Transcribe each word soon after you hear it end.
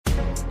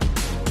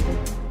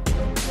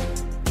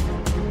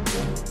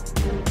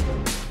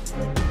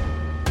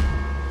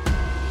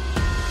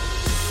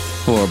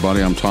Hello,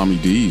 everybody. I'm Tommy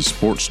D,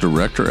 sports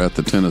director at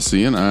the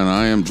Tennessean, and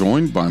I am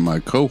joined by my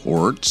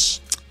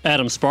cohorts.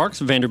 Adam Sparks,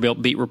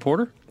 Vanderbilt beat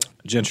reporter.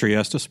 Gentry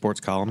Estes, sports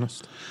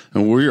columnist.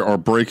 And we are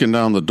breaking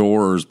down the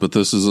doors, but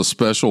this is a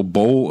special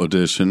bowl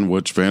edition,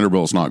 which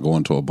Vanderbilt's not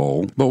going to a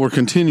bowl. But we're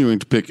continuing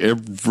to pick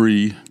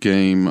every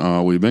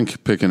game. We've been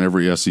picking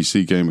every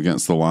SEC game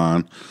against the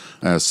line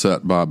as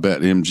set by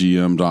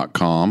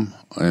BetMGM.com.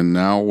 And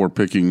now we're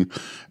picking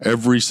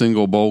every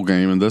single bowl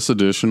game. And this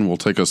edition will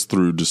take us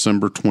through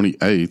December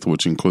 28th,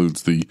 which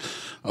includes the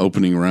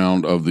opening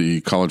round of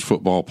the college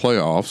football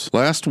playoffs.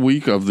 Last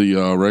week of the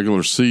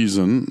regular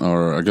season,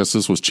 or I guess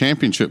this was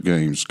championship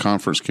games,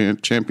 conference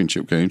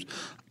championship games,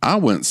 I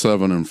went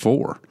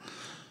 7-4.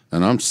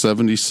 And I'm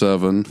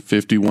 77,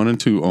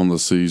 51-2 on the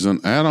season.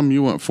 Adam,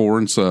 you went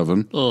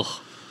 4-7. Ugh.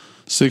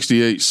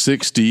 68,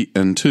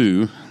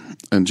 60-2.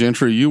 And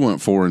Gentry, you went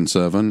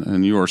 4-7,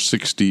 and you are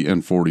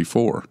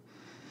 60-44.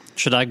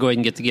 Should I go ahead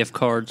and get the gift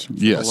cards for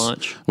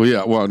lunch? Well,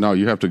 yeah. Well, no,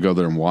 you have to go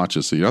there and watch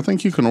a seat. I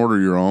think you can order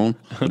your own,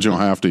 but you don't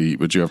have to eat,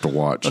 but you have to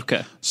watch.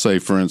 Okay. Say,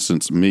 for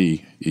instance,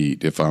 me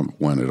eat if I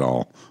win at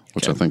all,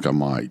 which I think I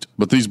might.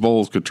 But these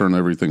bowls could turn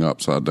everything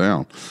upside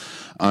down.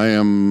 I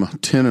am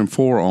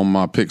 10-4 on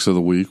my picks of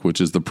the week,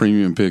 which is the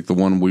premium pick, the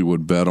one we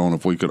would bet on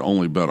if we could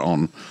only bet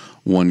on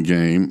one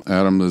game.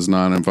 Adam is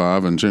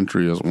 9-5, and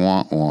Gentry is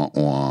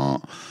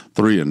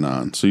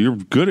 3-9. So you're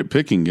good at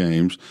picking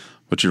games,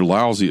 but you're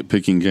lousy at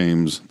picking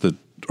games that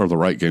are the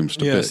right games to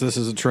pick. Yes, this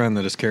is a trend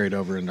that is carried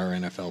over into our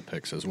NFL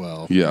picks as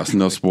well. Yes,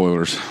 no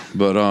spoilers.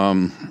 But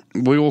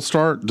we will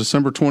start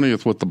December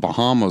 20th with the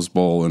Bahamas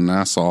Bowl in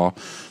Nassau.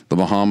 The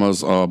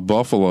Bahamas,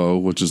 Buffalo,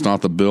 which is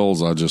not the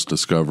Bills I just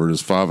discovered,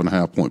 is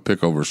 5.5-point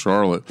pick over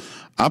Charlotte.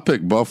 I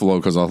picked Buffalo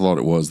because I thought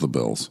it was the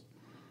Bills.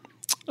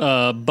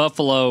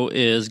 Buffalo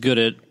is good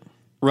at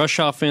rush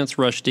offense,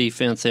 rush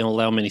defense. They don't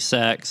allow many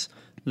sacks.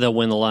 They'll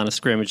win the line of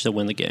scrimmage. They'll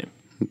win the game.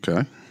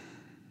 Okay.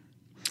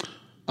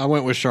 I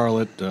went with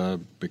Charlotte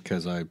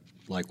because I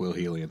like Will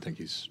Healy and think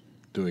he's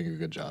doing a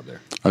good job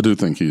there. I do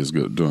think he is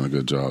doing a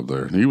good job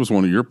there. He was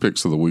one of your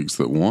picks of the weeks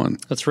that won.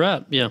 That's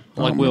right. Yeah,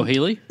 I like Will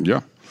Healy.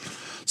 Yeah.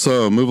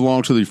 So move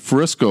along to the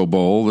Frisco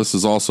Bowl. This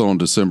is also on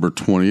December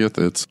 20th.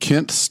 It's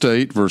Kent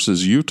State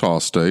versus Utah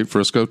State,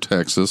 Frisco,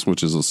 Texas,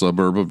 which is a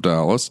suburb of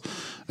Dallas.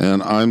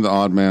 And I'm the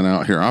odd man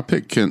out here. I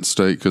picked Kent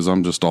State because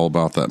I'm just all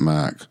about that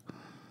MAC.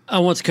 I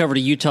once covered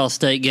a Utah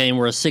State game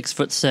where a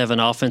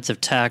 6'7"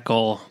 offensive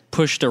tackle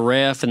pushed a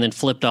ref and then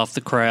flipped off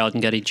the crowd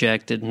and got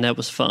ejected, and that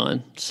was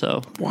fun.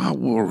 So why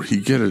would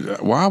he get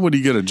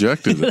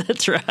ejected?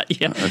 That's right.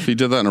 Yeah, if he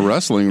did that in a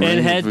wrestling ring,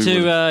 and had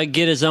to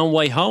get his own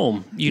way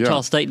home.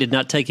 Utah State did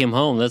not take him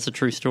home. That's a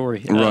true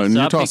story. Right.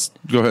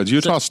 Go ahead.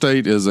 Utah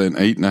State is an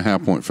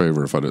 8.5-point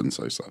favorite. If I didn't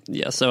say so.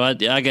 Yeah. So I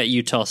got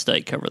Utah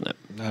State covering that.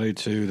 I do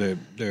too.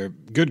 They're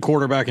good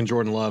quarterback in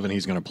Jordan Love, and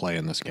he's going to play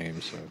in this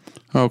game. So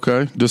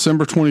okay,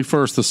 December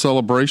 21st, the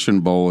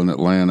Celebration Bowl in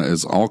Atlanta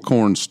is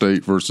Alcorn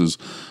State versus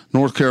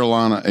North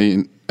Carolina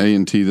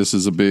A&T. This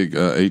is a big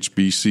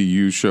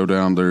HBCU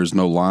showdown. There is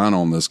no line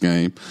on this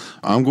game.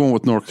 I'm going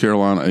with North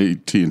Carolina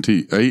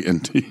AT&T,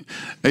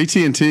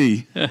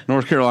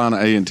 North Carolina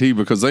A&T,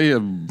 because they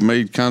have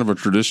made kind of a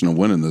tradition of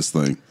winning this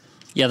thing.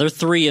 Yeah, they're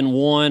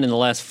 3-1 in the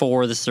last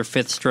 4. This is their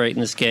 5th straight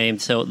in this game,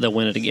 so they'll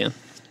win it again.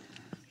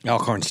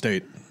 Alcorn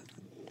State.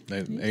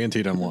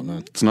 A&T doesn't want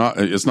none.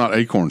 It's not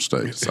Acorn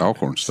State. It's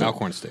Alcorn State.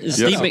 Alcorn State.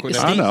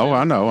 I know.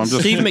 I'm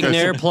just Steve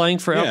McNair playing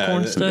for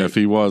Alcorn State. If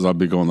he was, I'd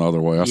be going the other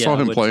way. I saw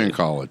him play in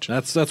college.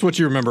 That's what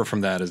you remember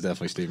from that is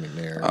definitely Steve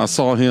McNair. I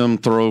saw him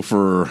throw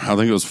for I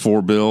think it was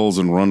 4 bills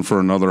and run for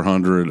another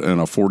 100 and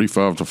a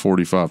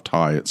 45-45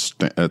 tie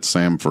at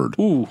Samford.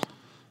 Ooh.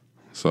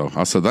 So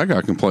I said that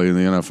guy can play in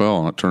the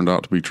NFL, and it turned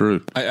out to be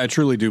true. I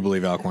truly do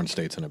believe Alcorn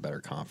State's in a better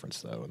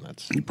conference, though, and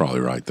that's you're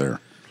probably right there.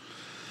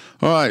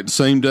 All right,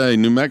 same day,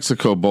 New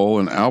Mexico Bowl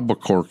in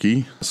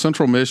Albuquerque,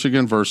 Central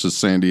Michigan versus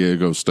San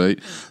Diego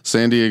State.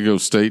 San Diego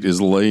State is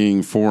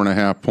laying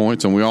 4.5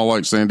 points, and we all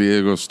like San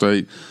Diego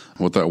State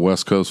with that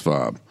West Coast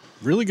vibe.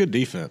 Really good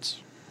defense.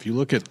 If you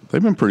look at,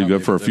 they've been pretty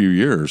good for a few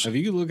years. If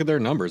you look at their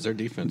numbers, their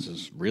defense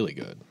is really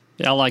good.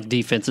 Yeah, I like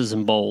defenses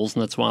in bowls,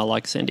 and that's why I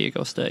like San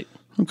Diego State.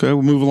 Okay,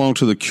 we'll move along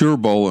to the Cure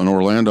Bowl in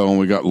Orlando, and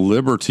we got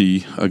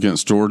Liberty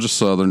against Georgia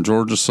Southern.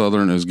 Georgia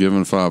Southern is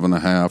given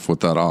 5.5 with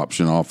that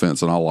option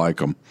offense, and I like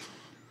them.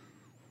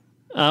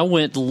 I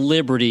went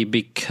Liberty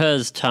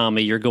because,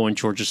 Tommy, you're going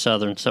Georgia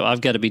Southern, so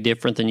I've got to be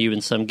different than you in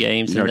some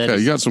games. Yeah, okay,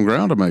 you got some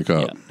ground to make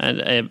up.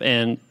 Yeah,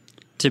 and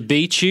to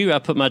beat you, I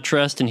put my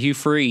trust in Hugh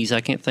Freeze. I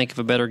can't think of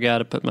a better guy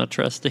to put my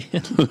trust in.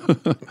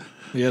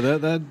 Yeah,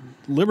 that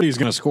Liberty's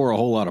going to score a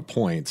whole lot of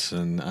points,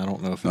 and I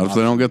don't know if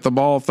they don't get the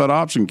ball, if that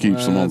option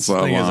keeps them on the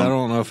sideline. I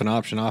don't know if an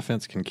option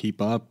offense can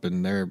keep up,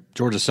 and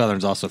Georgia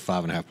Southern's also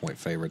 5.5-point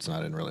favorites, and I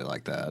didn't really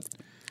like that.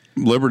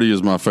 Liberty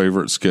is my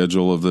favorite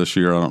schedule of this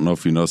year. I don't know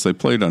if you noticed. They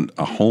played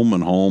a home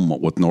and home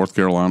with New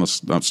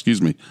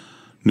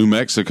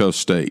Mexico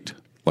State,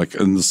 like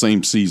in the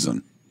same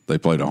season. They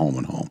played a home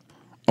and home.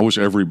 I wish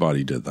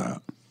everybody did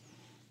that.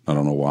 I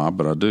don't know why,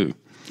 but I do.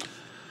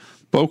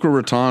 Boca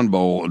Raton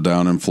Bowl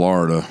down in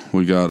Florida.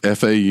 We got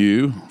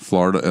FAU,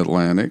 Florida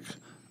Atlantic,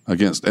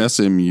 against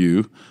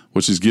SMU,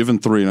 which is given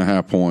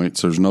 3.5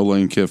 points. There's no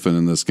Lane Kiffin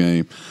in this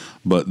game,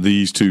 but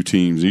these two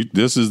teams,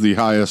 this is the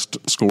highest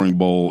scoring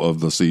bowl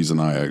of the season,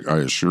 I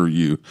assure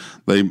you.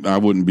 I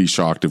wouldn't be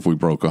shocked if we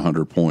broke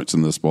 100 points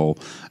in this bowl.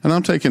 And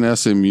I'm taking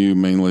SMU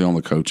mainly on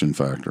the coaching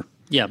factor.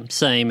 Yeah,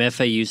 same.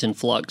 FAU's in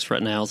flux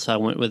right now, so I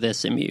went with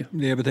SMU.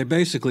 Yeah, but they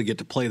basically get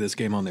to play this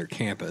game on their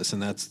campus,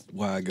 and that's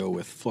why I go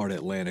with Florida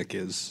Atlantic.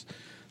 Is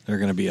they're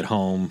going to be at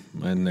home,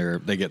 and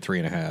they get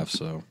 3.5.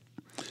 So,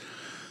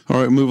 all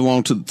right, move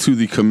along to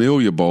the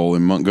Camellia Bowl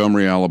in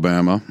Montgomery,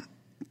 Alabama,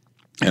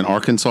 and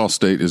Arkansas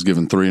State is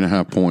given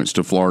 3.5 points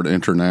to Florida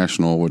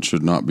International, which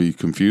should not be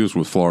confused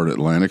with Florida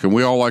Atlantic, and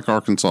we all like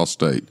Arkansas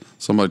State.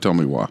 Somebody tell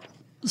me why.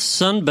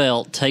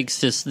 Sunbelt takes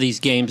these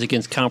games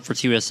against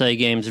Conference USA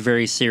games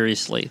very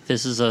seriously.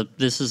 This is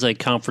a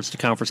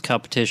conference-to-conference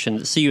competition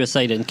that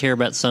CUSA doesn't care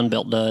about.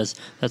 Sunbelt does.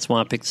 That's why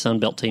I picked the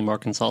Sunbelt team,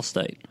 Arkansas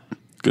State.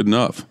 Good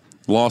enough.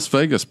 Las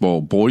Vegas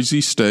Bowl,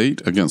 Boise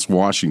State against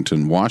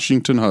Washington.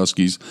 Washington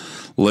Huskies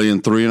laying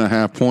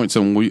 3.5 points,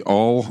 and we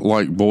all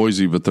like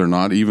Boise, but they're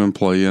not even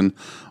playing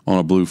on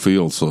a blue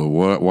field. So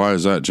why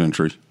is that,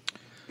 Gentry?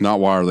 Not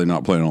why are they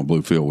not playing on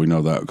blue field? We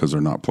know that because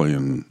they're not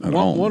playing at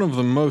home. One of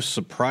the most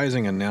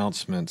surprising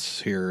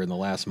announcements here in the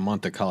last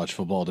month of college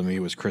football to me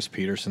was Chris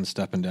Peterson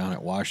stepping down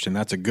at Washington.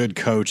 That's a good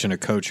coach and a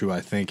coach who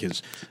I think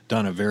has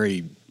done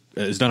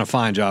a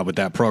fine job with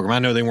that program. I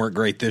know they weren't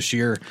great this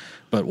year,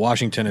 but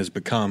Washington has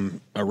become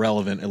a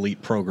relevant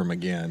elite program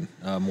again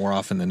more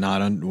often than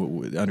not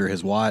under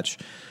his watch.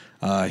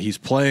 He's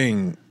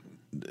playing.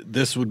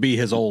 This would be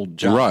his old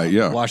job. Right,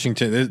 yeah.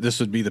 Washington, this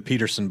would be the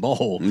Peterson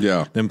Bowl.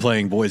 Yeah. Them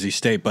playing Boise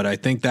State. But I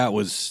think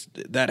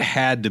that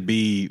had to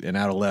be an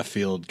out of left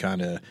field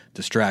kind of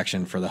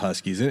distraction for the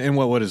Huskies in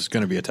what is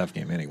going to be a tough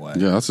game anyway.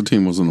 Yeah, that's a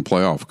team was in the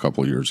playoff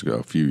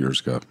a few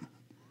years ago.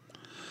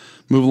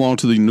 Move along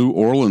to the New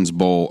Orleans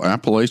Bowl.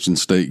 Appalachian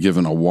State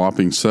given a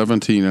whopping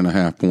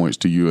 17.5 points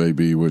to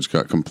UAB, which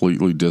got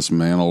completely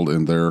dismantled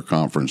in their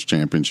conference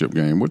championship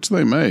game, which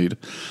they made.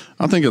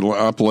 I think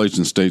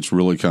Appalachian State's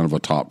really kind of a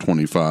top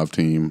 25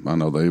 team. I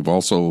know they've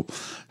also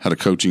had a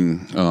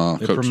coaching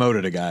They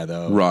promoted a guy,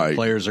 though. Right.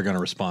 Players are going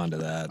to respond to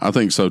that. I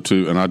think so,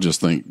 too, and I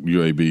just think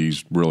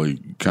UAB's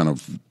really kind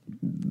of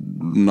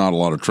not a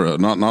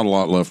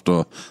lot left.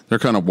 They're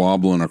kind of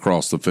wobbling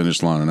across the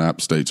finish line, and App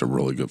State's a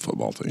really good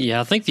football team. Yeah,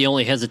 I think the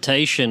only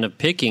hesitation of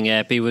picking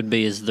Appy would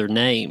be is their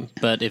name.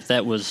 But if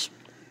that was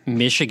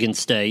Michigan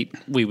State,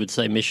 we would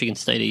say Michigan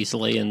State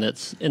easily, and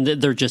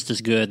they're just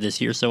as good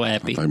this year. So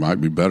Appy, they might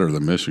be better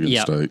than Michigan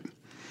State.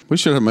 We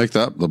should make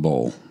that the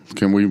bowl.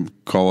 Can we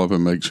call up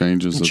and make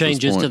changes?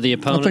 Changes to the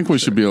opponent. I think we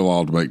should be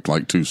allowed to make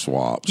like 2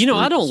 swaps.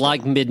 I don't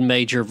like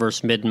mid-major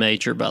versus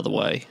mid-major. By the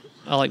way.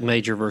 I like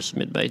major versus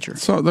mid-major.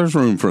 So there's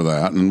room for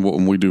that,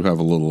 and we do have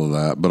a little of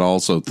that. But I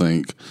also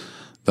think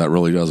that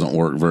really doesn't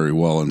work very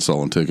well in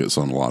selling tickets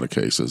in a lot of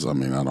cases. I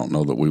mean, I don't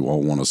know that we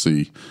all want to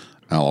see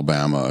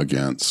Alabama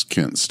against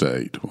Kent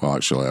State. Well,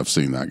 actually, I've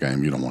seen that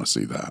game. You don't want to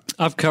see that.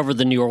 I've covered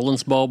the New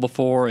Orleans Bowl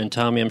before, and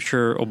Tommy, I'm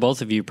sure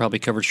both of you probably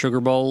covered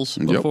Sugar Bowls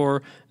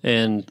before. Yep.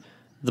 And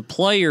the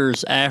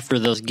players after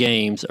those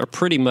games are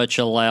pretty much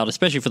allowed,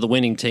 especially for the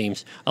winning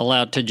teams,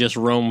 allowed to just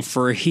roam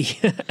free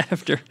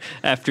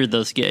after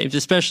those games,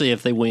 especially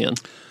if they win.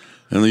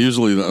 And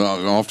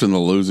often the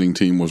losing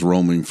team was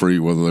roaming free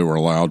whether they were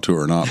allowed to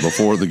or not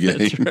before the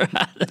game.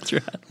 That's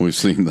right. We've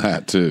seen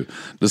that too.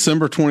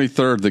 December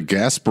 23rd, the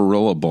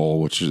Gasparilla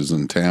Bowl, which is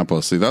in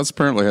Tampa. See, that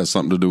apparently has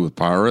something to do with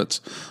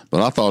pirates,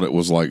 but I thought it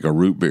was like a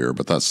root beer,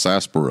 but that's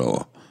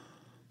sarsaparilla.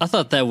 I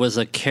thought that was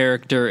a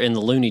character in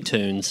the Looney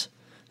Tunes.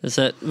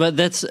 But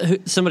that's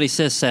somebody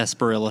says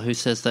sarsaparilla. Who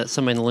says that?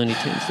 Somebody in the Looney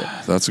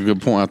Tunes. That's a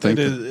good point. I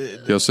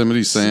think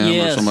Yosemite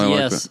Sam or somebody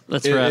like that.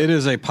 That's right. It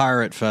is a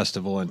pirate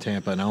festival in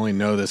Tampa, and I only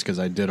know this because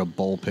I did a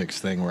bowl picks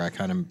thing where I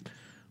kind of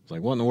was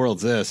like, "What in the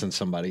world's this?" And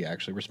somebody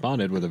actually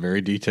responded with a very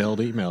detailed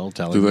email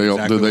telling me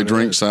exactly do they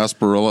drink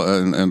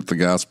sarsaparilla at the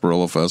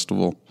Gasparilla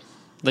Festival?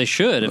 They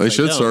should. They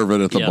should serve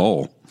it at the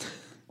bowl.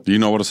 Do you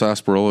know what a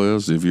sarsaparilla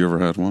is? Have you ever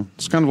had one?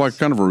 It's kind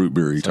of a root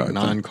beery type thing.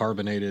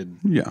 Non-carbonated,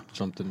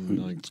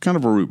 something like. It's kind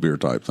of a root beer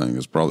type thing.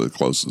 It's probably the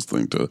closest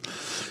thing to it.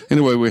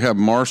 Anyway, we have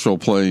Marshall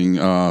playing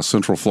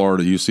Central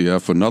Florida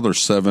UCF, another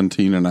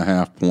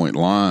 17.5 point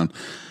line.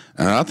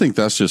 And I think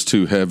that's just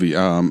too heavy.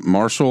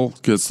 Marshall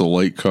gets the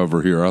late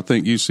cover here. I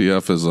think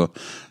UCF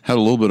had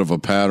a little bit of a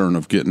pattern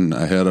of getting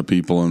ahead of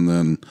people and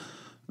then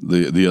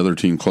the other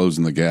team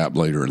closing the gap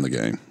later in the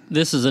game.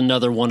 This is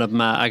another one of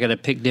my I got to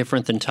pick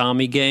different than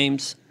Tommy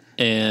games.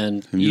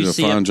 And you did a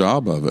fine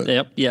job of it.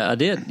 Yep, yeah, I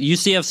did.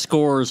 UCF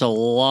scores a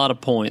lot of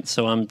points,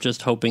 so I'm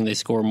just hoping they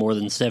score more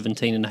than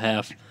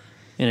 17.5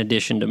 in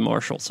addition to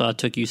Marshall. So I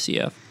took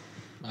UCF.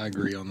 I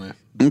agree on the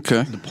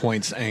Okay. The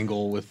points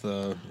angle with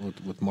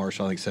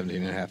Marshall. I think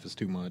 17.5 is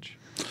too much.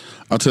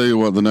 I'll tell you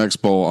what, the next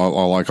bowl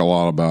I like a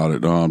lot about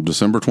it.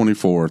 December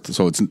 24th.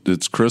 So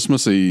it's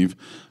Christmas Eve,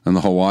 and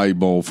the Hawaii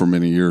Bowl for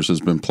many years has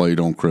been played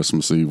on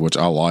Christmas Eve, which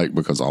I like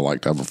because I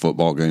like to have a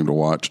football game to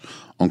watch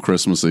on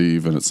Christmas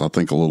Eve, and it's, I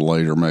think, a little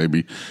later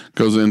maybe.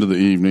 Goes into the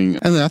evening.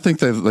 And I think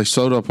they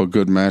sewed up a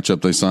good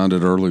matchup. They signed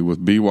it early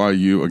with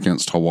BYU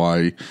against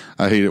Hawaii.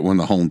 I hate it when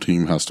the home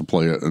team has to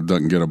play it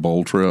doesn't get a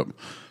bowl trip.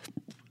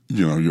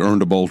 You know, you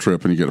earned a bowl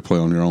trip and you get to play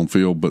on your own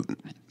field, but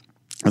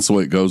that's the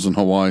way it goes in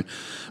Hawaii.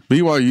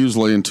 BYU's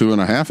laying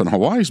 2.5, and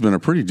Hawaii's been a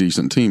pretty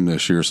decent team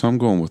this year, so I'm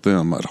going with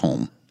them at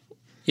home.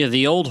 Yeah,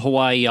 the old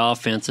Hawaii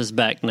offense is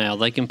back now.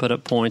 They can put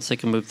up points, they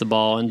can move the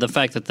ball, and the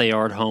fact that they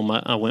are at home,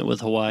 I went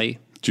with Hawaii.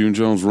 June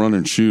Jones run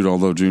and shoot,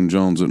 although June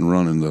Jones isn't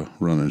running the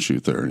run and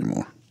shoot there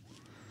anymore.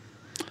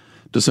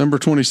 December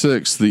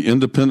 26th, the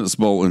Independence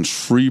Bowl in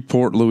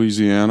Shreveport,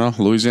 Louisiana.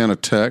 Louisiana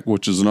Tech,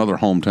 which is another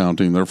hometown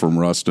team. They're from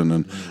Ruston.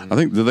 And I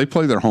think, do they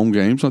play their home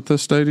games at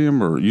this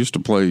stadium, or used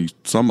to play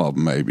some of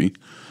them maybe?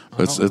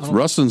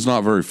 Ruston's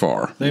not very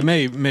far. They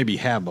maybe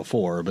have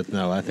before, but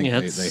no, I think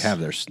they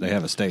have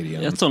a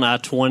stadium. That's on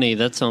I-20.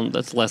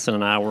 That's less than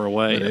an hour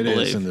away. But I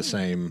believe. is in the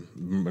same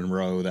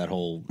Monroe, that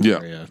whole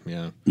area.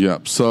 Yeah.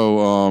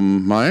 So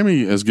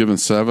Miami is given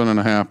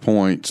 7.5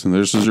 points, and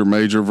this is your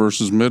major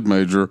versus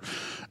mid-major,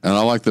 and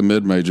I like the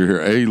mid-major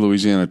here.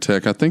 Louisiana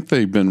Tech. I think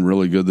they've been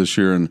really good this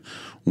year, and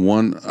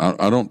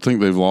I don't think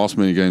they've lost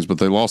many games, but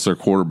they lost their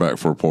quarterback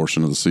for a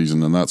portion of the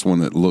season, and that's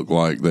when it looked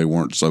like they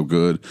weren't so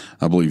good.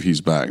 I believe he's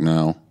back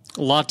now.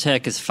 La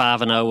Tech is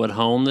 5-0 at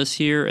home this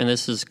year, and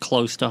this is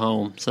close to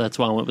home, so that's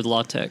why I went with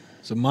La Tech.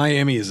 So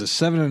Miami is a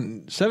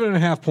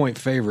 7.5 point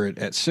favorite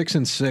at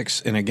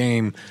 6-6 in a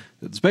game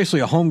that's basically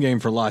a home game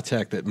for La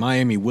Tech that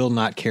Miami will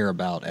not care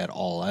about at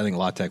all. I think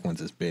La Tech wins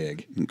this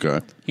big.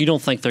 Okay. You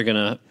don't think they're going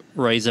to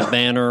raise a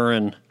banner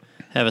and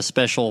have a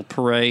special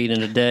parade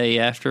and a day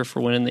after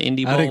for winning the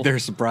Indy Bowl? I think they're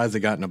surprised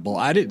they got in a bowl.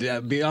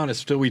 I'll be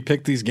honest, till we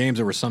picked these games,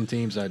 there were some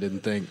teams I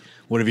didn't think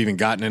would have even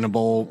gotten in a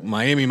bowl.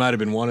 Miami might have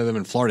been one of them,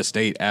 and Florida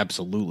State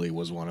absolutely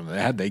was one of them.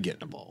 How'd they get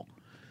in a bowl?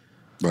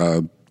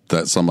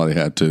 That somebody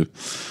had to.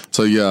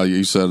 So, yeah,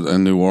 you said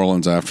in New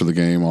Orleans after the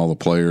game, all the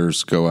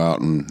players go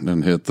out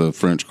and hit the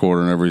French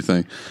Quarter and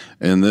everything.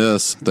 In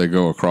this, they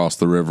go across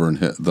the river and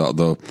hit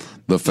the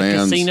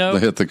fans. They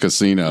hit the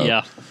casino.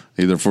 Yeah.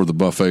 Either for the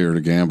buffet or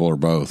to gamble or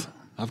both.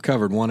 I've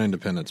covered one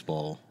Independence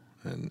Bowl,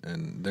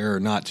 and there are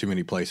not too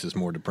many places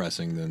more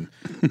depressing than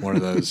one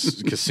of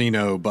those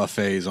casino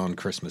buffets on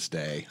Christmas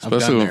Day. I've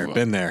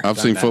been there. I've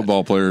seen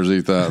football players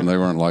eat that, and they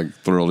weren't like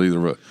thrilled either.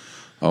 But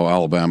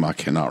Alabama, I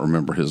cannot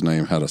remember his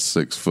name, had a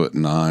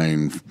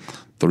 6'9",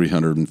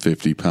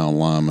 350-pound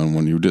lineman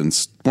when you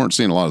weren't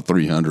seeing a lot of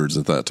 300s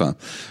at that time,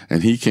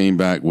 and he came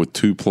back with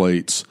 2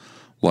 plates,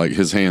 like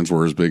his hands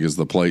were as big as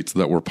the plates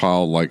that were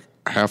piled like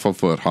half a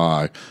foot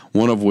high,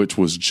 one of which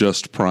was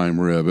just prime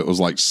rib. It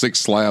was like 6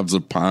 slabs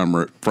of prime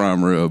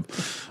rib.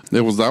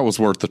 That was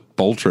worth the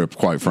bowl trip,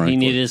 quite frankly. He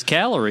needed his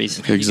calories.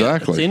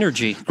 Exactly. His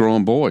energy.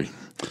 Growing boy.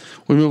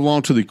 We move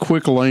along to the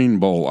Quick Lane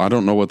Bowl. I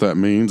don't know what that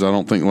means. I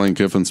don't think Lane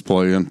Kiffin's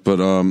playing, but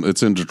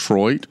it's in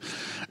Detroit.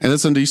 And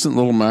it's a decent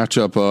little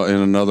matchup in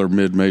another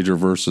mid-major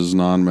versus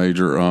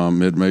non-major,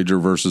 mid-major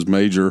versus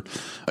major.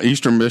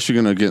 Eastern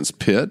Michigan against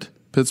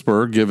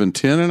Pittsburgh, given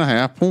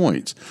 10.5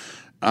 points.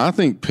 I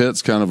think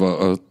Pitt's kind of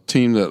a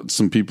team that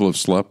some people have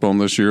slept on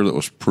this year that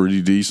was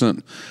pretty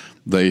decent.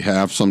 They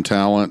have some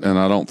talent, and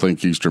I don't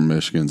think Eastern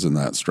Michigan's in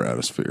that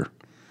stratosphere.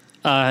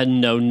 I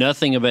know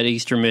nothing about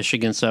Eastern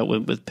Michigan, so I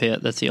went with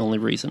Pitt. That's the only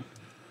reason.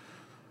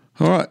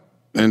 All right.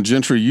 And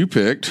Gentry, you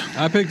picked.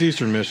 I picked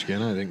Eastern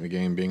Michigan. I think the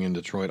game being in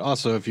Detroit.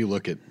 Also, if you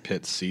look at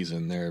Pitt's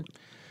season, they're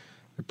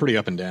pretty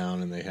up and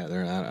down, and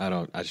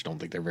I just don't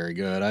think they're very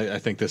good. I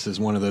think this is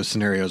one of those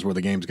scenarios where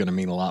the game's going to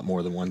mean a lot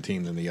more than one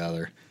team than the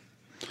other.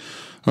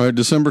 All right,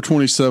 December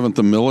 27th,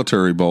 the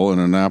Military Bowl in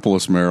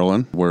Annapolis,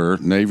 Maryland, where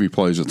Navy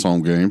plays its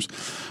home games.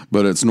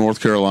 But it's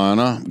North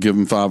Carolina,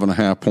 giving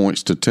 5.5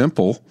 points to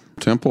Temple.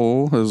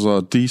 Temple is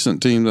a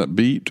decent team that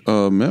beat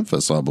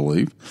Memphis, I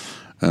believe,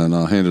 and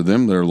handed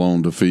them their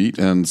lone defeat.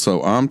 And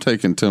so I'm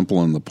taking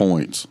Temple in the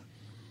points.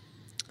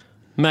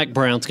 Mac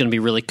Brown's going to be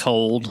really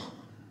cold.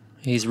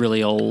 He's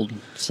really old,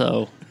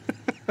 so...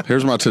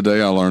 Here's my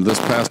today I learned. This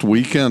past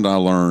weekend I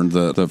learned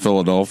that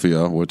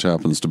Philadelphia, which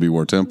happens to be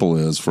where Temple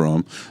is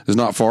from, is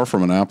not far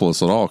from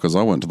Annapolis at all because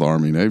I went to the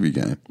Army-Navy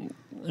game.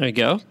 There you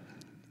go.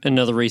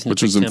 Another reason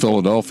which is in Temple.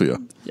 Philadelphia.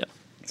 Yeah.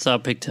 So I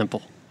picked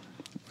Temple.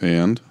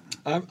 And?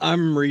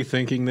 I'm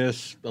rethinking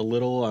this a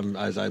little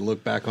as I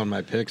look back on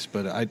my picks,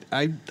 but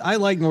I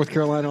like North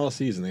Carolina all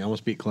season. They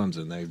almost beat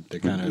Clemson. They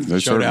kind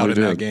of showed out in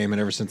that game, and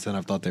ever since then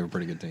I've thought they were a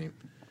pretty good team.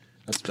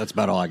 That's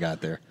about all I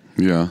got there.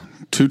 Yeah.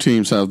 2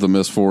 teams have the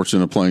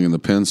misfortune of playing in the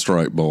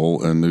Pinstripe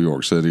Bowl in New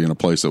York City in a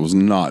place that was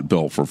not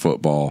built for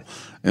football.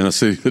 in a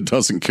city that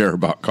doesn't care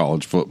about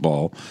college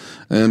football.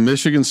 And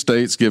Michigan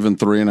State's given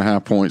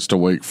 3.5 points to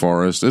Wake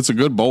Forest. It's a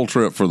good bowl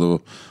trip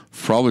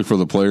probably for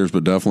the players,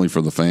 but definitely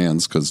for the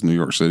fans, because New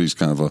York City's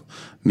kind of a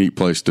neat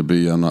place to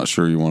be. I'm not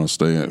sure you want to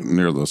stay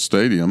near the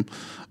stadium,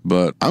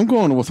 but I'm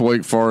going with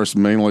Wake Forest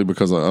mainly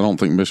because I don't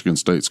think Michigan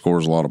State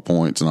scores a lot of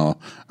points, and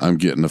I'm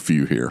getting a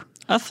few here.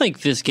 I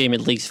think this game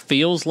at least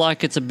feels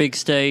like it's a big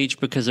stage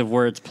because of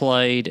where it's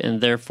played,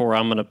 and therefore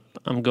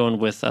I'm going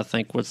with, I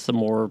think, what's the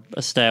more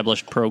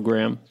established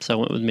program. So I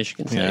went with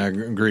Michigan State. Yeah, I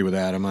agree with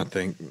Adam. I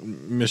think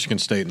Michigan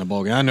State in the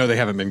bowl game. I know they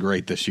haven't been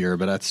great this year,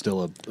 but that's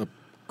still a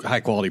high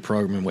quality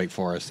program. And Wake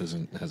Forest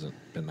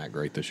hasn't been that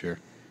great this year.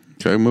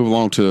 Okay, move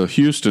along to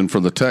Houston for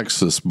the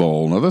Texas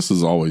Bowl. Now this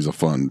is always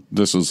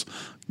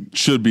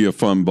should be a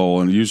fun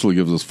bowl, and it usually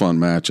gives us fun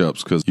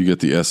matchups because you get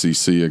the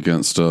SEC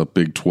against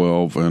Big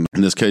 12, and in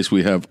this case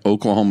we have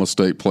Oklahoma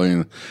State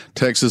playing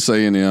Texas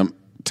A&M.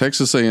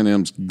 Texas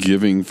A&M's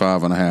giving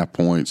 5.5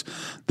 points.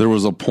 There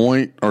was a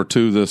point or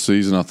two this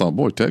season I thought,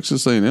 boy,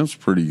 Texas A&M's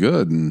pretty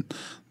good, and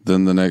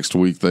then the next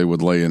week they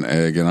would lay an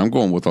egg, and I'm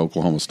going with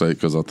Oklahoma State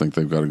because I think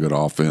they've got a good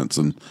offense,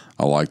 and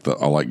I like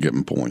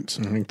getting points.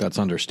 I think that's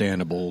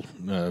understandable.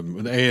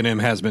 A&M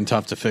has been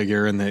tough to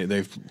figure, and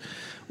they've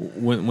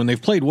when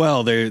they've played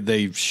well,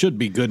 they should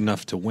be good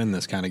enough to win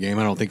this kind of game.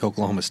 I don't think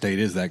Oklahoma State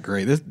is that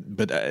great. This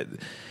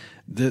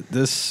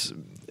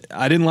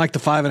I didn't like the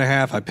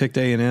 5.5. I picked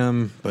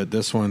A&M, but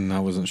this one I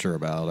wasn't sure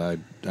about.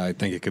 I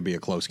think it could be a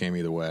close game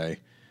either way.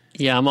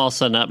 Yeah, I'm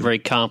also not very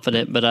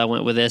confident, but I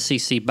went with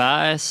SEC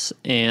bias,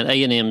 and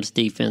A&M's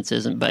defense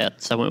isn't bad,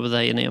 so I went with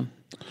A&M.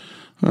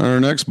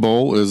 Our next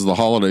bowl is the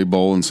Holiday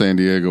Bowl in San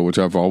Diego, which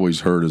I've always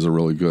heard is a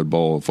really good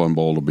bowl, a fun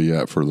bowl to be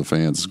at for the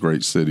fans. It's a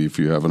great city if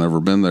you haven't ever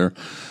been there.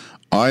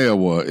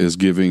 Iowa is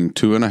giving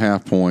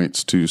 2.5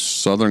 points to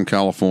Southern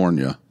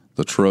California,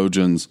 the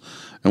Trojans,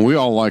 and we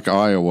all like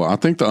Iowa. I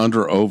think the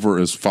under-over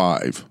is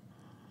 5.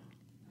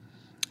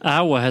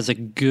 Iowa has a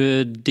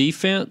good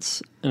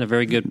defense and a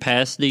very good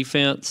pass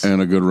defense.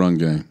 And a good run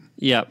game.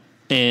 Yep.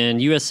 And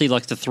USC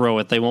likes to throw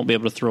it. They won't be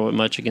able to throw it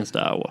much against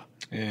Iowa.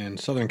 And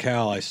Southern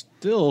Cal, I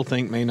still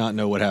think, may not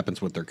know what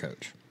happens with their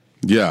coach.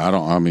 Yeah,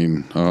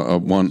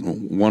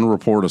 one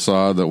report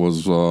aside that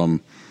was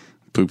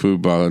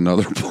poo-pooed by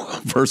another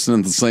person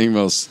in the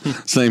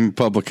same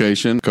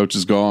publication. Coach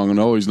is gone.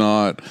 No, he's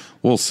not.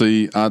 We'll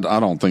see. I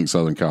don't think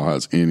Southern Cal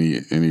has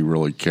any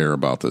really care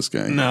about this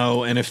game.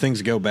 No, and if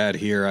things go bad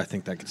here, I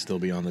think that could still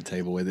be on the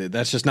table with it.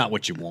 That's just not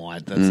what you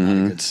want. That's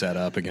not a good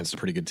setup against a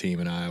pretty good team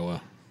in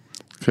Iowa.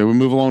 Okay, we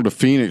move along to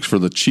Phoenix for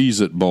the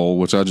Cheez-It Bowl,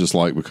 which I just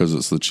like because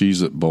it's the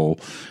Cheez-It Bowl.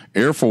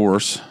 Air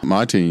Force,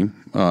 my team,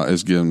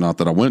 is given, not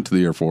that I went to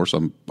the Air Force.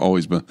 I've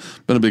always been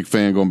a big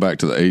fan going back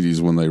to the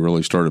 80s when they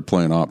really started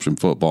playing option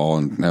football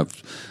and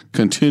have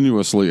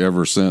continuously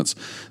ever since.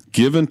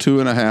 Given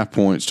 2.5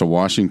 points to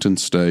Washington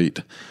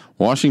State.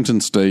 Washington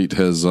State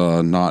has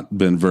not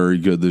been very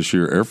good this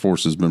year. Air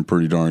Force has been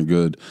pretty darn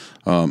good.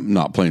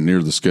 Not playing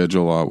near the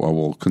schedule, I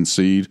will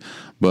concede.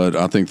 But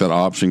I think that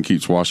option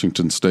keeps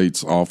Washington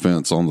State's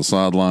offense on the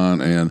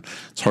sideline, and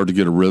it's hard to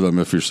get a rhythm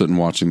if you're sitting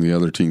watching the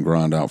other team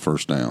grind out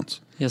first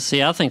downs. Yeah,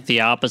 see, I think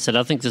the opposite.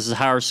 I think this is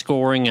higher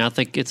scoring. I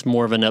think it's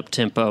more of an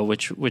up-tempo,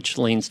 which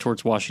leans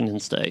towards Washington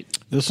State.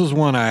 This is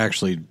one I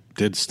actually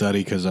did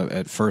study because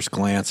at first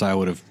glance I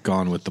would have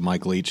gone with the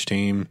Mike Leach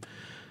team.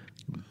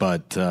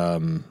 But I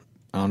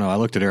don't know. I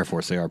looked at Air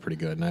Force. They are pretty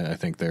good, and I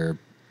think they're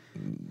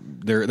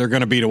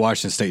going to beat a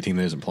Washington State team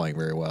that isn't playing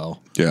very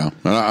well. Yeah,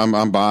 and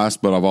I'm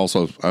biased, but I've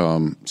also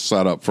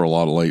sat up for a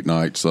lot of late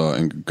nights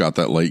and got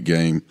that late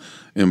game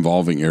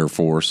involving Air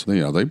Force.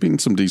 They've beaten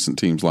some decent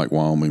teams like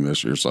Wyoming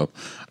this year, so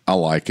I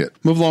like it.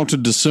 Move along to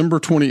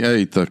December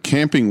 28th, the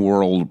Camping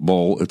World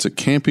Bowl. It's at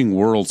Camping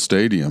World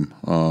Stadium,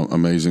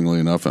 amazingly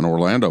enough, in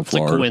Orlando,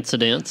 Florida. It's a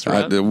coincidence,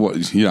 right?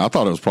 I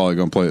thought it was probably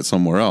going to play it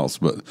somewhere else,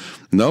 but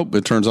nope,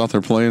 it turns out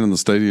they're playing in the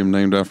stadium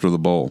named after the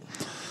bowl.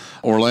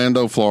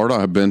 Orlando, Florida.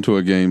 I've been to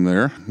a game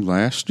there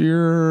last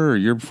year or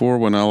year before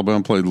when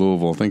Alabama played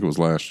Louisville. I think it was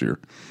last year.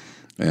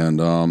 And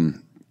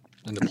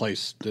the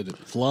place, did it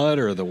flood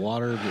or the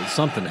water?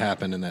 Something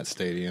happened in that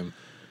stadium.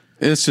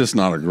 It's just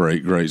not a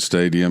great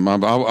stadium.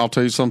 I'll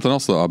tell you something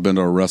else, though. I've been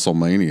to a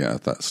WrestleMania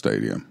at that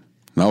stadium.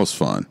 That was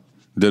fun.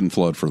 Didn't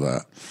flood for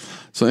that.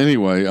 So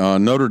anyway,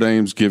 Notre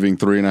Dame's giving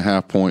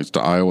 3.5 points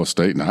to Iowa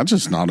State, and I'm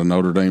just not a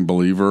Notre Dame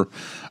believer.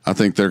 I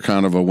think they're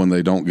kind of when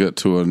they don't get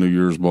to a New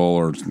Year's Bowl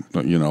or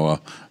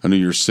a New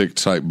Year's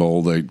Six type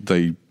bowl,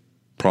 they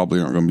probably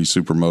aren't going to be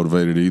super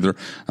motivated either.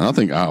 And I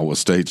think Iowa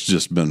State's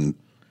just been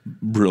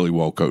really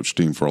well coached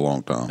team for a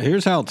long time.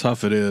 Here's how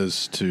tough it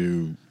is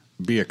to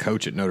be a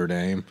coach at Notre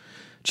Dame.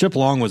 Chip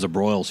Long was a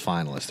Broyles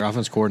finalist. Their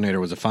offense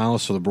coordinator was a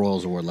finalist for the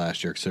Broyles Award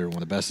last year, considered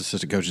one of the best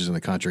assistant coaches in the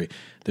country.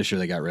 This year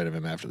they got rid of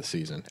him after the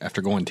season,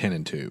 after going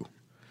 10-2.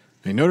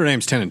 I mean, Notre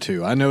Dame's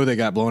 10-2. I know they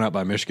got blown out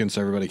by Michigan,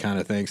 so everybody kind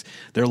of thinks.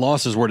 Their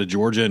losses were to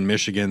Georgia and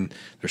Michigan.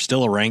 They're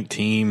still a ranked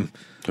team.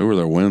 Who were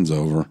their wins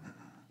over?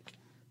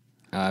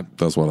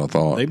 That's what I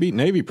thought. They beat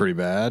Navy pretty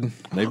bad.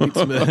 They beat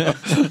some.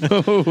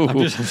 I'm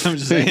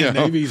just saying,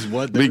 Navy's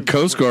what beat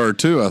Coast Guard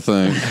too. I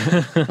think.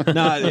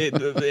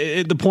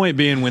 The point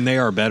being, when they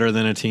are better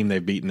than a team,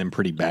 they've beaten them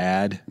pretty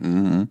bad.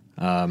 Mm-hmm.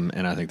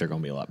 And I think they're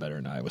going to be a lot better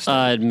than Iowa State.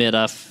 I admit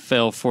I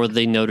fell for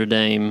the Notre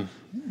Dame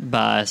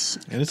bias,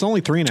 and it's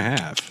only 3.5.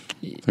 I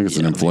think it's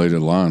an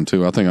inflated line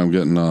too. I think I'm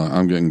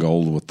getting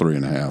gold with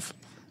 3.5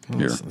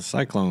 here. The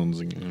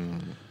Cyclones.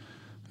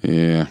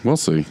 Yeah, we'll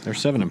see. They're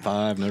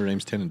 7-5. Notre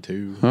Dame's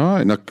 10-2. All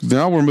right,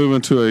 now we're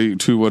moving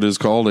to what is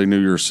called a New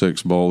Year's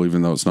Six Bowl,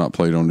 even though it's not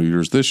played on New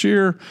Year's this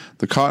year.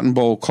 The Cotton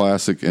Bowl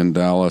Classic in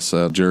Dallas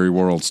at Jerry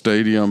World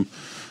Stadium.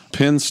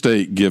 Penn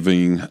State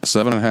giving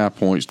 7.5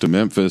 points to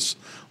Memphis,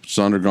 which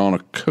has undergone a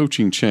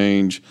coaching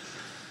change.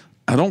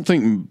 I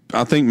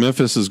think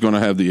Memphis is going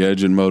to have the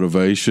edge in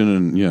motivation,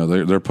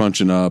 and they're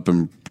punching up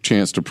and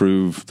chance to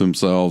prove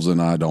themselves,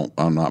 and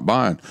I'm not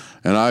buying.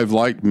 And I've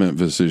liked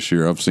Memphis this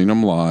year. I've seen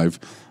them live.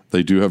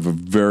 They do have a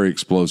very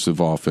explosive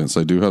offense.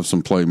 They do have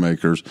some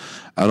playmakers.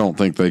 I don't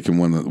think they can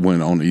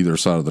win on either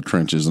side of the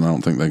trenches, and I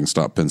don't think they can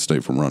stop Penn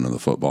State from running the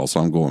football.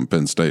 So I'm going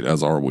Penn State,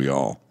 as are we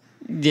all.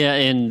 Yeah,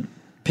 and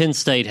Penn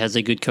State has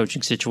a good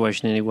coaching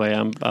situation anyway.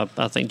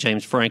 I think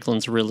James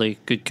Franklin's a really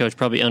good coach,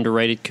 probably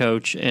underrated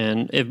coach.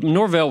 And if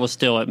Norvell was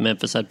still at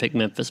Memphis, I'd pick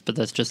Memphis, but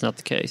that's just not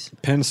the case.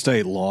 Penn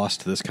State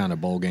lost this kind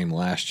of bowl game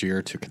last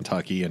year to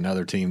Kentucky,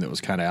 another team that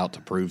was kind of out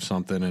to prove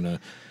something in a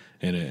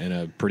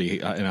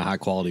high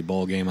quality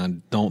bowl game. I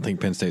don't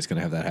think Penn State's going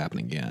to have that happen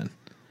again.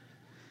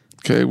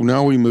 Okay,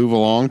 now we move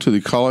along to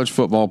the college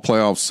football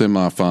playoff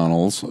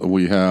semifinals.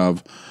 We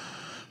have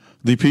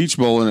the Peach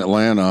Bowl in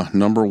Atlanta,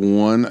 number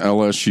 1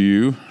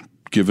 LSU,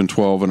 given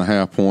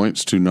 12.5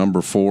 points to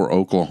number 4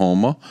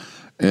 Oklahoma.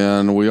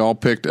 And we all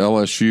picked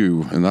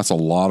LSU, and that's a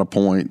lot of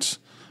points.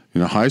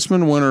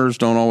 Heisman winners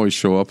don't always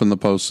show up in the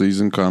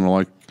postseason, kind of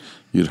like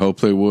you'd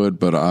hope they would,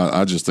 but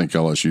I just think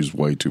LSU is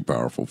way too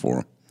powerful for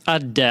them. I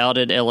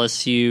doubted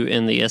LSU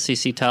in the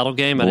SEC title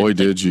game. Boy,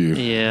 did you.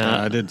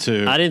 Yeah. I did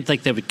too. I didn't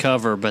think they would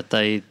cover, but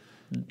they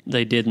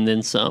did, and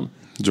then some.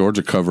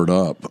 Georgia covered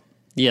up.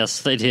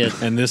 Yes, they did.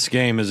 And this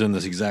game is in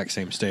this exact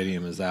same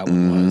stadium as that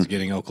one was,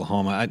 getting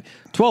Oklahoma.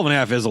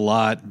 12.5 is a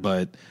lot,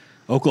 but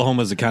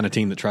Oklahoma is the kind of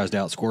team that tries to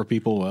outscore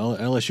people. Well,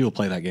 LSU will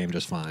play that game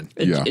just fine.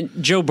 Yeah.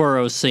 Joe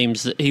Burrow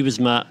seems that he was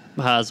my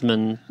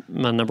Heisman,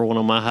 my number 1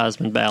 on my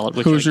Heisman ballot.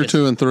 Who's your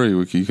 2 and 3?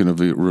 You can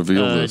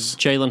reveal this.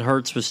 Jalen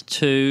Hurts was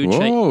 2.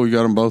 Whoa, you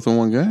got them both in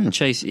one game.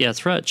 Yeah,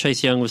 that's right.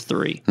 Chase Young was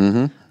 3.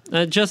 Mm-hmm.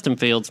 Justin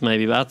Fields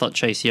maybe, but I thought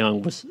Chase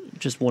Young was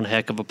just one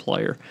heck of a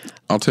player.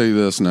 I'll tell you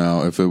this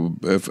now: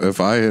 if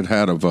I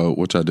had a vote,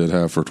 which I did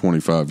have for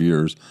 25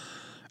 years,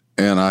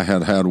 and I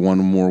had one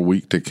more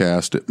week to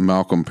cast it,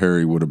 Malcolm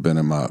Perry would have been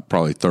in my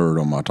probably 3rd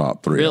on my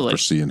top 3 Really? after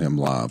seeing him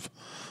live.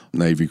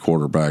 Navy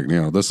quarterback.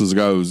 This is a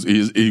guy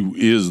he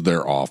is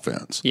their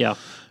offense. Yeah,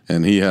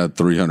 and he had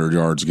 300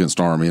 yards against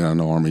Army, and I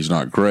know Army's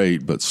not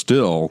great, but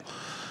still,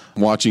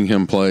 watching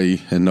him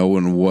play and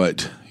knowing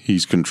what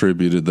he's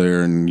contributed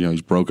there, and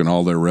he's broken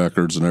all their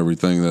records and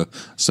everything, the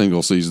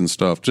single season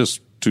stuff,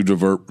 just to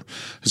divert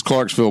his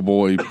Clarksville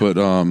boy, but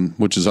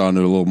which is how I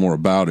knew a little more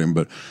about him.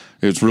 But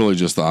it's really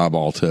just the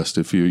eyeball test.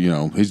 If he's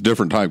a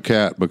different type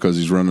cat because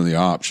he's running the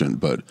option,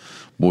 but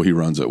boy, he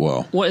runs it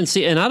well. Well, and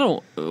see, and I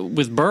don't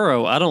with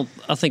Burrow.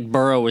 I think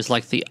Burrow is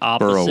like the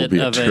opposite. Burrow would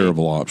be of a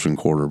terrible option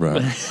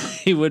quarterback.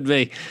 He would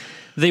be.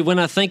 When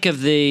I think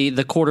of the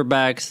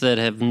quarterbacks that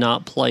have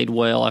not played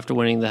well after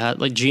winning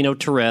like Gino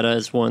Torretta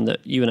is one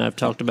that you and I have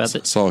talked about.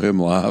 That saw him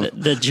live,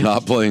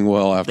 not playing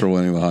well after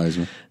winning the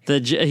Heisman.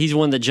 He's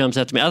one that jumps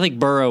out to me. I think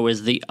Burrow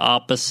is the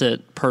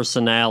opposite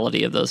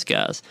personality of those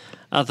guys.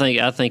 I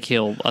think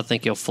he'll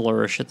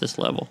flourish at this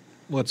level.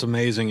 What's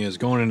amazing is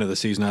going into the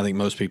season, I think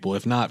most people,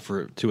 if not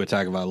for Tua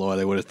Tagovailoa,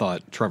 they would have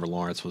thought Trevor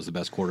Lawrence was the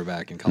best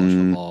quarterback in college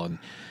football. And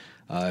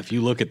if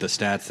you look at the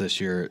stats this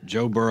year,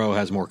 Joe Burrow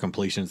has more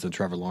completions than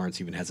Trevor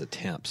Lawrence even has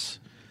attempts.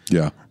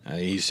 Yeah,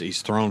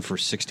 he's thrown for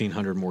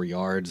 1,600 more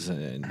yards.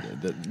 And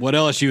what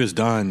LSU has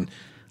done,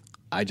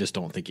 I just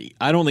don't think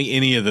I don't think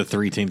any of the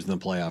 3 teams in the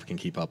playoff can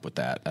keep up with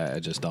that. I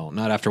just don't.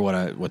 Not after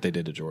what they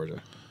did to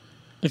Georgia.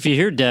 If you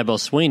hear Dabo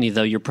Swinney,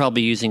 though, you're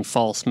probably using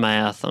false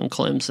math on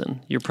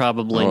Clemson. You're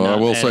probably not. I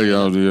will say,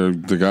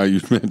 the guy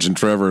you mentioned,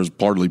 Trevor, has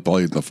partly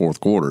played in the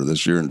 4th quarter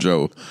this year, and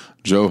Joe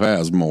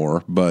has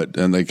more,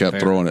 and they kept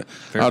throwing it.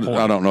 I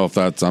don't know if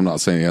that's. I'm not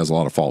saying he has a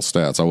lot of false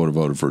stats. I would have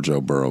voted for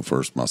Joe Burrow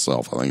first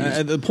myself. I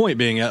think the point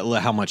being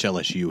how much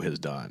LSU has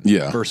done,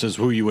 versus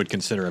who you would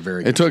consider a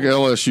very. It took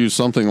LSU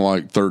something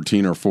like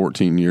 13 or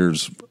 14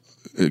 years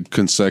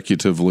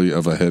consecutively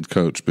of a head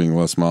coach being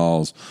Les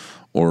Miles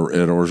or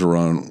Ed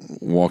Orgeron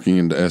walking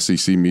into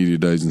SEC media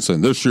days and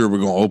saying, this year we're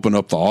going to open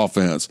up the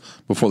offense,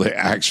 before they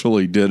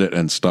actually did it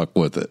and stuck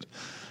with it.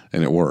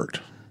 And it worked.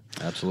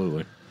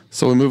 Absolutely.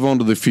 So we move on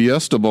to the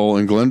Fiesta Bowl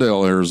in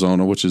Glendale,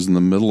 Arizona, which is in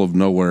the middle of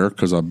nowhere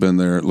because I've been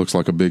there. It looks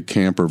like a big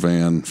camper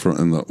van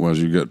as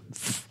you get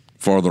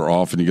farther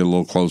off and you get a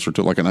little closer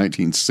to like a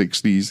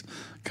 1960s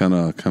kind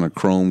of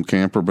chrome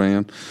camper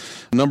van.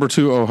 Number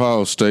 2,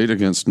 Ohio State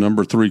against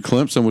number 3,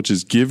 Clemson, which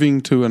is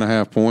giving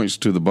 2.5 points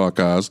to the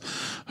Buckeyes,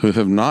 who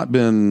have not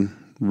been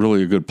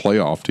really a good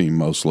playoff team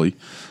mostly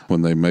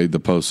when they made the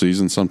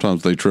postseason.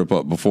 Sometimes they trip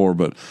up before,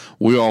 but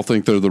we all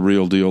think they're the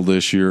real deal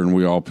this year, and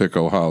we all pick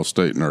Ohio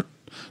State and are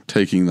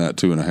taking that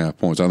 2.5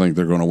 points. I think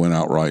they're going to win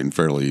outright and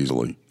fairly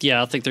easily.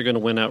 Yeah, I think they're going to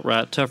win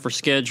outright. Tougher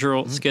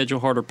schedule,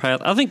 harder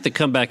path. I think the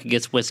comeback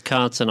against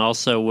Wisconsin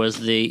also was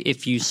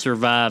if you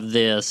survive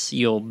this,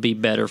 you'll be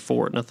better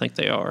for it, and I think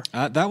they are.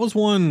 That was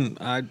one,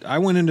 I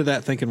went into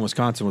that thinking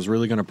Wisconsin was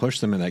really going to push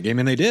them in that game,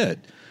 and they did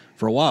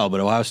for a while, but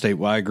Ohio State,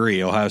 well, I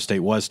agree. Ohio State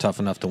was tough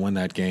enough to win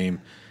that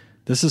game.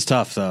 This is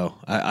tough, though.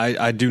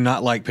 I do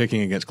not like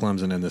picking against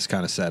Clemson in this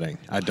kind of setting.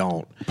 I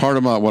don't. Part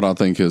of what I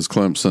think is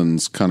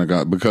Clemson's kind of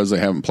got, because they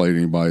haven't played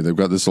anybody, they've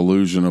got this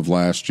illusion of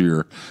last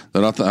year that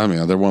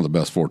they're one of the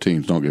best 4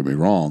 teams, don't get me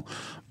wrong,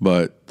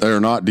 but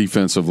they're not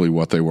defensively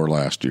what they were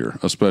last year,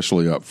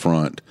 especially up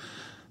front.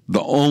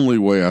 The only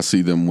way I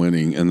see them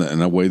winning,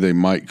 and a way they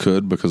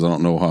could, because I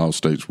don't know Ohio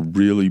State's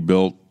really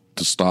built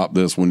to stop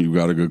this when you've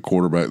got a good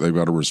quarterback they've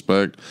got to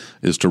respect,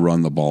 is to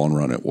run the ball and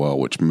run it well,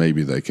 which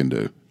maybe they can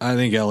do. I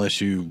think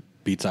LSU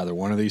beats either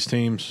one of these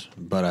teams,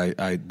 but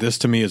this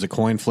to me is a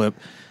coin flip.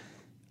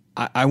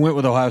 I went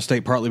with Ohio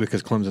State partly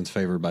because Clemson's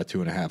favored by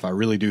 2.5. I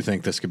really do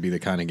think this could be the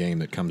kind of game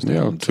that comes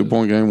down to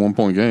 2-point game,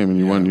 1-point game, and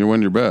you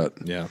win your bet.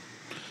 Yeah.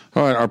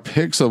 All right,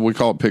 our we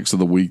call it picks of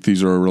the week.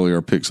 These are really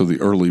our picks of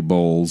the early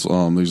bowls.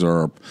 These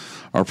are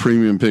our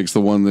premium picks. The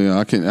one that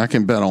I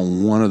can bet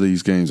on one of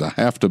these games. I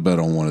have to bet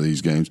on one of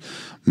these games.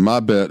 My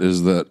bet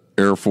is that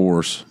Air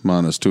Force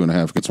minus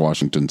 2.5 against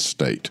Washington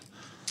State.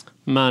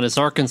 Mine is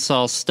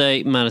Arkansas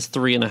State minus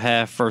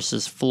 3.5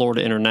 versus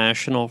Florida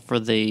International for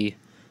the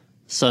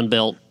Sun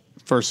Belt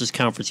versus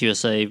Conference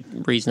USA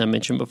reason I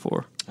mentioned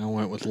before. I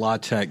went with La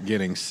Tech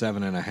getting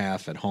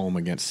 7.5 at home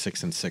against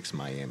 6-6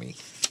 Miami.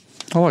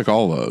 I like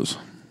all those.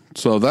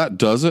 So that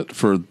does it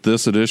for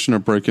this edition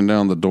of Breaking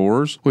Down the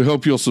Doors. We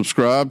hope you'll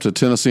subscribe to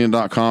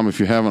Tennessean.com if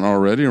you haven't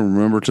already. And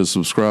remember to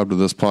subscribe to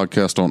this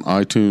podcast on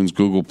iTunes,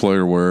 Google Play,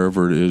 or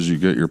wherever it is you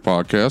get your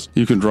podcast.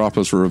 You can drop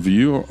us a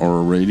review or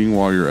a rating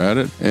while you're at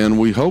it. And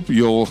we hope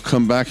you'll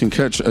come back and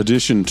catch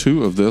edition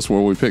 2 of this,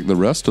 where we pick the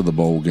rest of the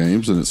bowl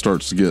games and it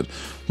starts to get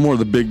more of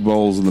the big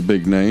bowls and the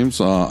big names.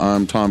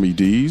 I'm Tommy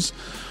Dees.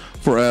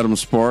 For Adam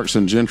Sparks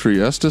and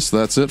Gentry Estes,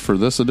 that's it for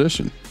this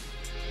edition.